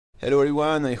Hello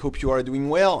everyone, I hope you are doing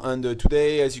well, and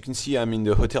today, as you can see, I'm in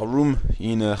the hotel room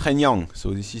in Shenyang.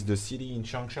 So this is the city in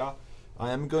Changsha.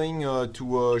 I am going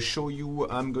to show you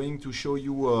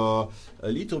a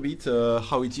little bit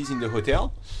how it is in the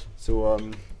hotel. So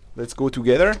let's go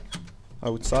together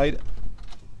outside.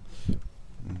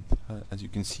 As you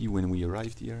can see, when we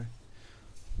arrived here,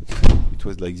 it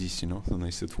was like this, and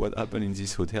I thought, what happened in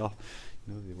this hotel?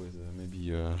 There was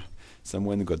maybe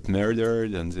someone got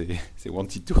murdered and they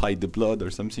wanted to hide the blood or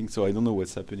something, so I don't know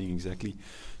what's happening exactly,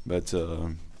 but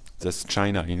that's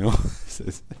China,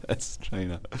 that's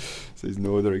China. There's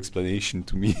no other explanation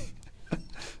to me.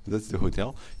 That's the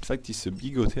hotel. In fact, it's a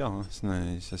big hotel, huh? It's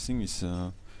nice. I think it's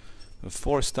a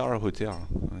 4-star hotel.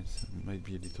 It might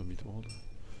be a little bit old.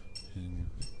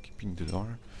 Keeping the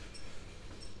door.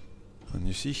 And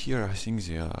you see here, I think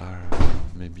they are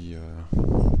maybe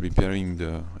repairing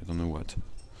the, I don't know what.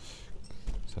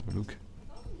 Let's have a look.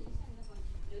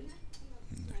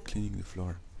 And they're cleaning the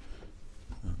floor.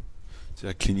 They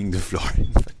are cleaning the floor,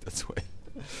 in fact, that's why.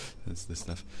 That's the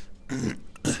stuff. And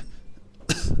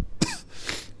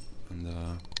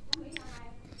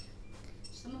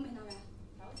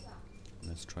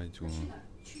let's try to go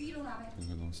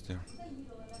downstairs.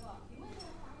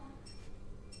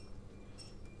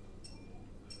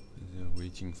 They're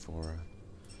waiting for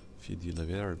the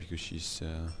elevator because she's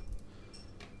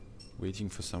waiting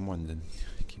for someone, then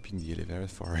keeping the elevator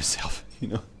for herself,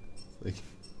 like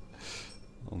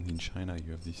only in China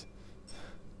you have this.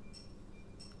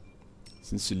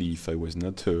 Sincerely, if I was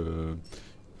not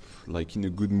like in a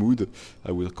good mood,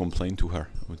 I will complain to her.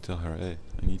 I would tell her, hey,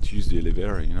 I need to use the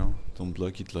elevator, don't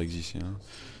block it like this,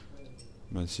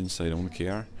 But since I don't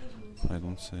care, I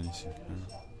don't say anything.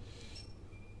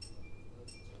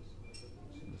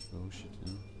 Bullshit,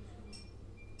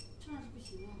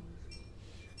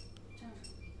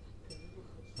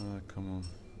 come on.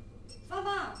 芳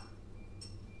芳，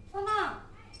芳芳，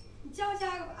你叫一下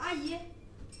阿姨。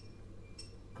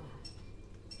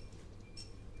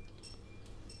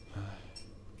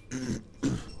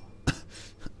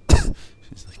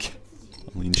 She's like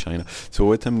only in China. So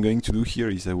what I'm going to do here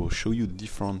is I will show you the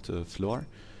different floor,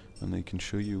 and I can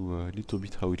show you a little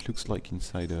bit how it looks like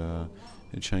inside a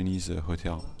Chinese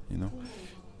hotel,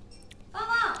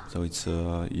 So it's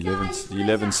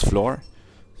 11th floor.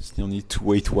 Still need to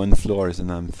wait 1 floor,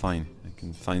 and I'm fine. I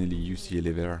can finally use the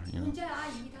elevator, Here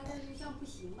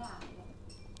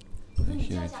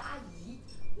it.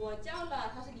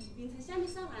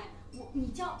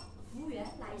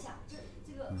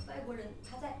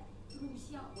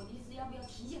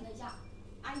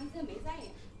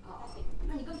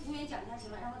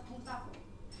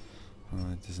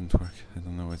 It doesn't work. I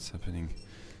don't know what's happening.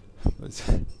 But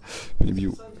maybe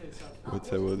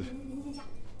what I would.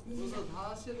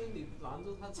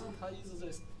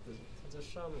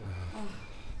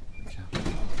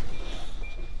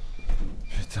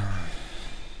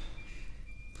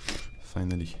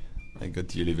 Finally, I got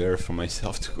the elevator for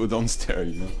myself to go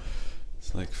downstairs,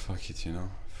 It's like, fuck it,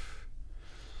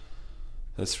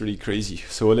 That's really crazy.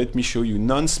 So let me show you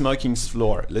non-smoking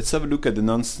floor. Let's have a look at the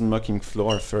non-smoking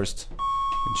floor first,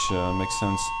 which makes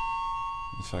sense.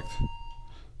 In fact,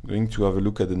 I'm going to have a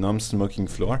look at the non-smoking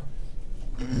floor.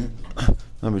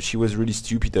 No, but she was really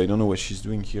stupid. I don't know what she's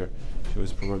doing here. She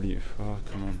was probably... Oh,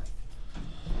 come on.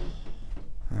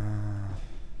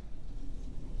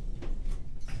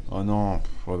 Oh non,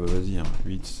 oh, bah vas-y,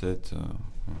 8, 7,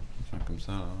 comme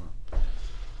ça là.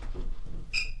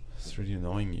 It's really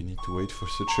annoying, you need to wait for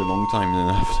such a long time, then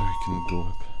after you can go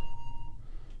up.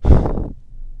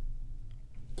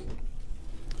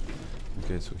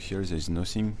 Okay, so here there's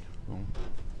nothing. Bon.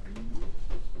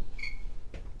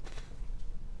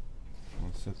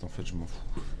 7, en fait je m'en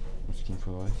fous. Ce qu'il me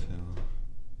faudrait c'est un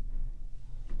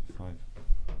 5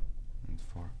 and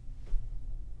 4.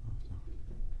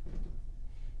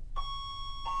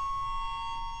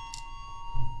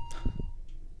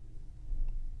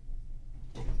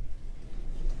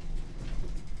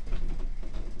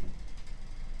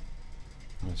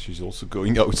 She's also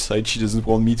going outside. She doesn't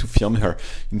want me to film her.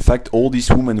 In fact, all these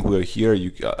women who are here,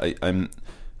 I'm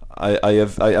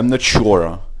not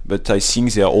sure, but I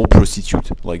think they are all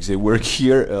prostitutes. Like they work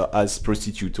here as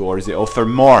prostitutes, or they offer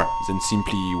more than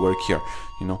simply work here,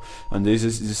 And the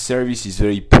service is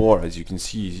very poor, as you can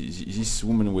see. This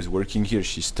woman was working here.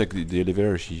 She stuck the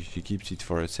elevator. She keeps it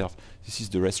for herself. This is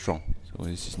the restaurant, so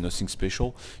this is nothing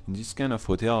special. In this kind of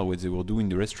hotel, what they will do in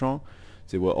the restaurant,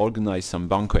 they will organize some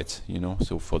banquets,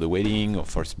 so for the wedding or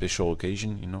for special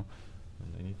occasion, And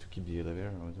I need to keep the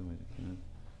elevator.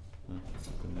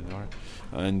 Open the door.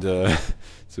 And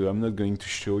so I'm not going to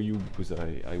show you because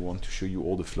I want to show you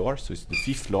all the floors. So it's the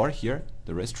 5th floor here,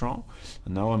 the restaurant.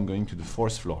 And now I'm going to the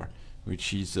 4th floor,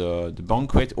 which is the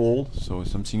banquet hall. So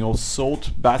something else,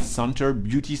 salt bath center,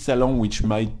 beauty salon, which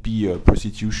might be a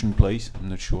prostitution place, I'm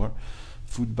not sure.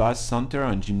 Food bath center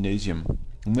and gymnasium.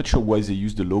 I'm not sure why they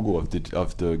use the logo of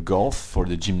the golf for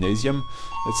the gymnasium.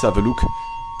 Let's have a look.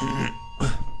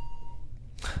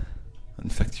 In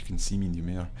fact, you can see me in the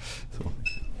mirror. So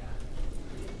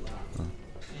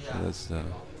that's the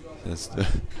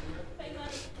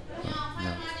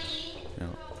yeah.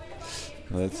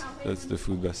 That's the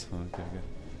food bath. Okay.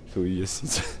 So yes,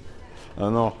 it's oh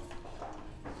no.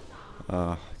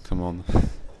 Come on.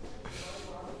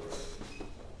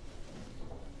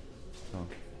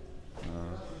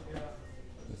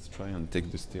 Let's try and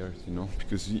take the stairs, you know,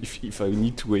 because if I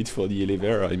need to wait for the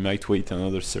elevator, I might wait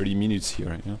another 30 minutes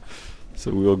here. You know?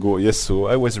 So we will go. Yes. So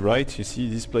I was right. You see,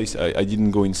 this place. I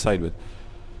didn't go inside, but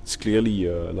it's clearly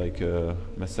like a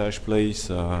massage place.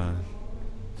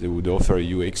 They would offer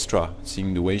you extra,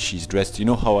 seeing the way she's dressed. You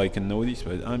know how I can know this?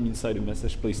 But I'm inside a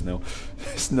massage place now.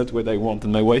 It's not what I want.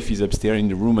 And my wife is upstairs in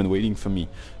the room and waiting for me.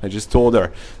 I just told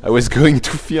her I was going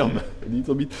to film a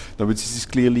little bit. No, but this is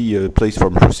clearly a place for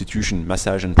prostitution,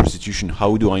 massage and prostitution.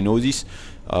 How do I know this?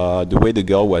 The way the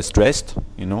girl was dressed,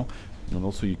 you know. And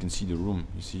also you can see the room.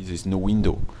 You see there's no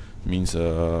window. It means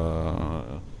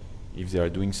if they are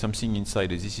doing something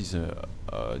inside, this is a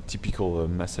typical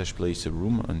massage place, a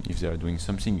room, and if they are doing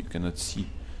something you cannot see.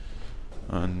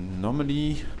 And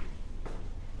normally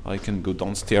I can go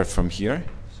downstairs from here,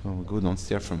 so I'll go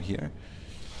downstairs from here.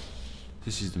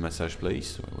 This is the massage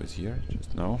place, so I was here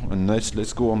just now. And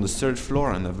let's go on the 3rd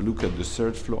floor and have a look at the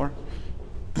 3rd floor.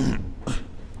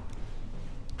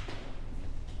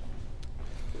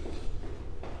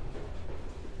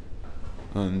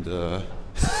 And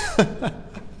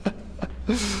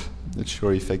not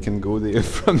sure if I can go there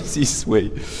from this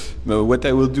way. But what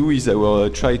I will do is I will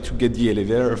try to get the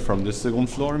elevator from the 2nd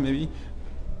floor, maybe.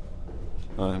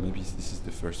 Maybe this is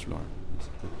the 1st floor. Is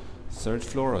it the 3rd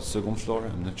floor or 2nd floor?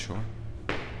 I'm not sure.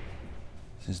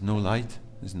 There's no light.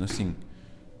 There's nothing.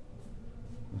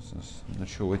 I'm not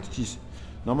sure what it is.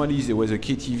 Normally there was a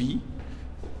KTV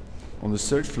on the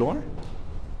 3rd floor,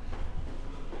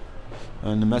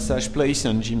 and a massage place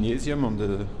and gymnasium on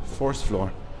the 4th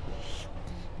floor.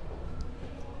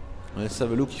 Let's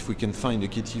have a look if we can find a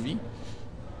KTV.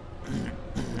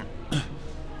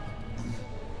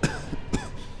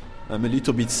 I'm a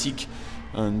little bit sick,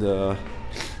 and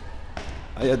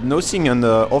I had nothing, and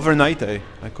overnight I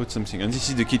caught something. And this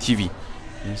is the KTV.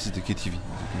 This is the KTV, as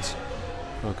you can see.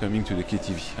 We're coming to the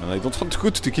KTV, and I don't want to go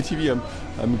to the KTV.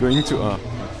 I'm going to.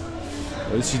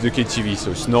 This is the KTV,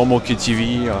 so it's normal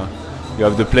KTV. You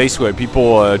have the place where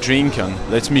people drink, and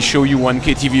let me show you one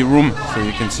KTV room so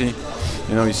you can see.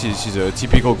 You know, you see, this is a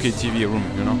typical KTV room,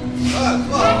 you know.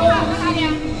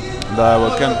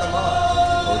 Welcome.